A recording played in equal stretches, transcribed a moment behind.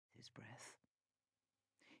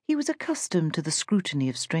He was accustomed to the scrutiny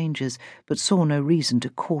of strangers, but saw no reason to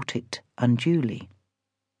court it unduly.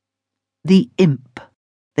 The imp,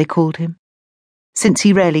 they called him, since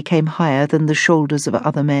he rarely came higher than the shoulders of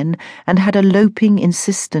other men and had a loping,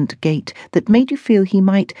 insistent gait that made you feel he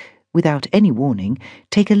might, without any warning,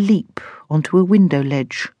 take a leap onto a window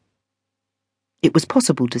ledge. It was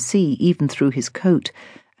possible to see, even through his coat,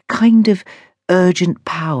 a kind of urgent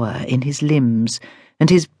power in his limbs, and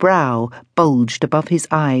his brow bulged above his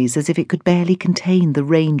eyes as if it could barely contain the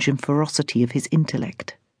range and ferocity of his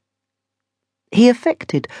intellect. He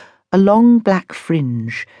affected a long black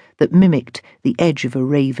fringe that mimicked the edge of a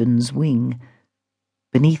raven's wing.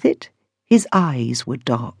 Beneath it, his eyes were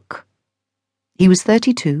dark. He was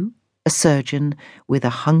 32, a surgeon with a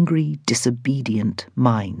hungry, disobedient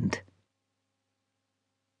mind.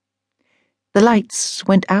 The lights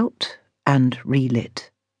went out and relit,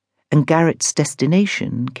 and Garrett's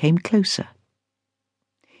destination came closer.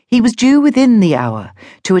 He was due within the hour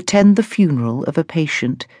to attend the funeral of a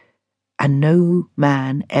patient, and no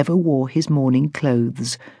man ever wore his mourning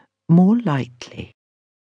clothes more lightly.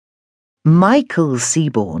 Michael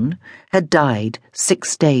Seaborn had died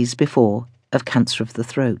 6 days before of cancer of the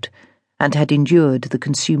throat, and had endured the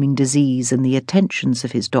consuming disease and the attentions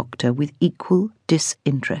of his doctor with equal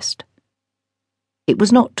disinterest. It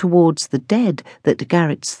was not towards the dead that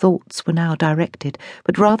Garrett's thoughts were now directed,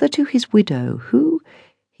 but rather to his widow, who,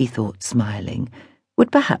 he thought smiling,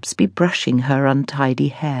 would perhaps be brushing her untidy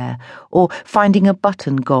hair or finding a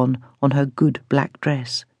button gone on her good black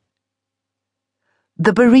dress.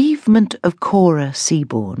 The bereavement of Cora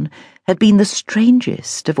Seaborn had been the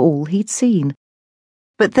strangest of all he'd seen,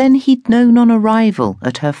 but then he'd known on arrival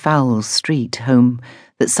at her Fowles Street home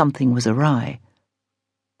that something was awry.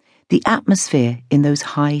 The atmosphere in those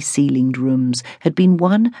high-ceilinged rooms had been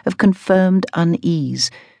one of confirmed unease,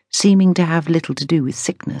 seeming to have little to do with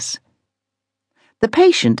sickness. The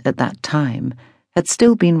patient at that time had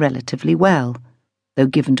still been relatively well, though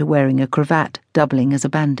given to wearing a cravat doubling as a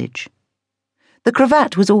bandage. The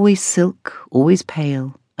cravat was always silk, always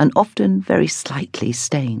pale, and often very slightly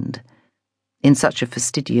stained. In such a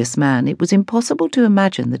fastidious man, it was impossible to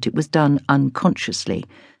imagine that it was done unconsciously,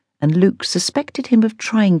 and Luke suspected him of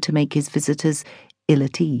trying to make his visitors ill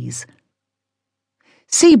at ease.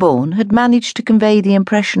 Seaborn had managed to convey the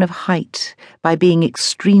impression of height by being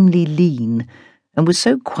extremely lean, and was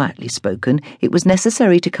so quietly spoken it was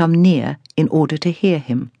necessary to come near in order to hear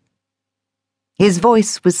him. His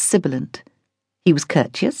voice was sibilant, he was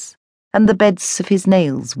courteous, and the beds of his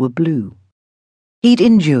nails were blue. He'd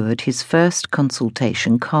endured his first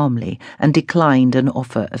consultation calmly and declined an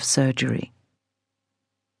offer of surgery.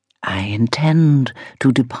 "I intend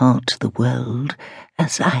to depart the world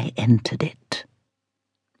as I entered it,"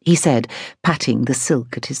 he said, patting the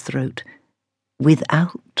silk at his throat,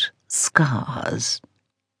 "without scars."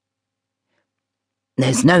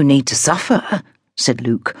 "There's no need to suffer," said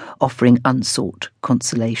Luke, offering unsought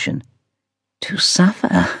consolation. "To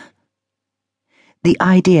suffer?" The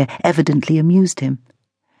idea evidently amused him.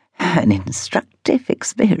 "An instructive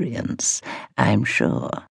experience, I'm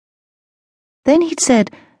sure." Then he'd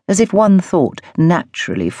said, as if one thought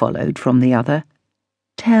naturally followed from the other,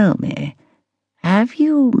 "Tell me, have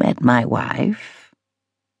you met my wife?"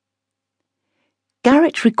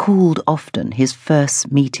 Garrett recalled often his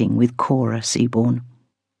first meeting with Cora Seaborn,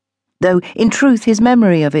 though in truth his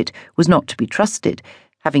memory of it was not to be trusted,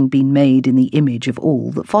 having been made in the image of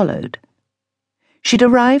all that followed. She'd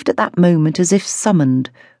arrived at that moment as if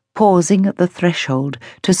summoned, pausing at the threshold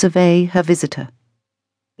to survey her visitor.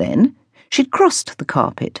 Then she'd crossed the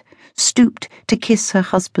carpet, stooped to kiss her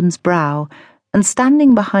husband's brow, and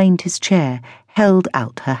standing behind his chair, held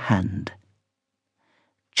out her hand.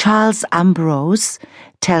 "Charles Ambrose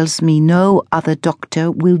tells me no other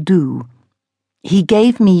doctor will do. He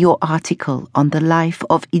gave me your article on the life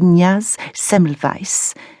of Ignaz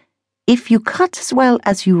Semmelweis. If you cut as well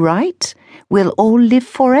as you write, we'll all live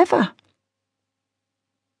forever."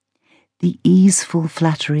 The easeful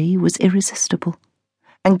flattery was irresistible,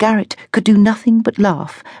 and Garrett could do nothing but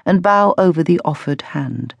laugh and bow over the offered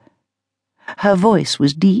hand. Her voice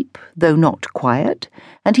was deep, though not quiet,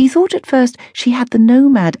 and he thought at first she had the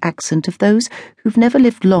nomad accent of those who've never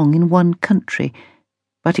lived long in one country,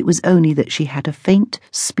 but it was only that she had a faint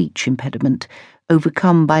speech impediment,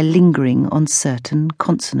 overcome by lingering on certain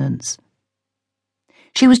consonants.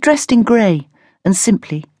 She was dressed in grey and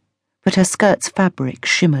simply, but her skirt's fabric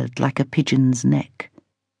shimmered like a pigeon's neck.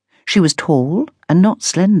 She was tall and not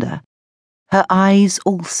slender. Her eyes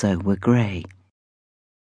also were grey.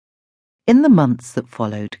 In the months that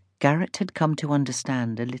followed, Garrett had come to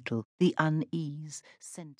understand a little the unease sent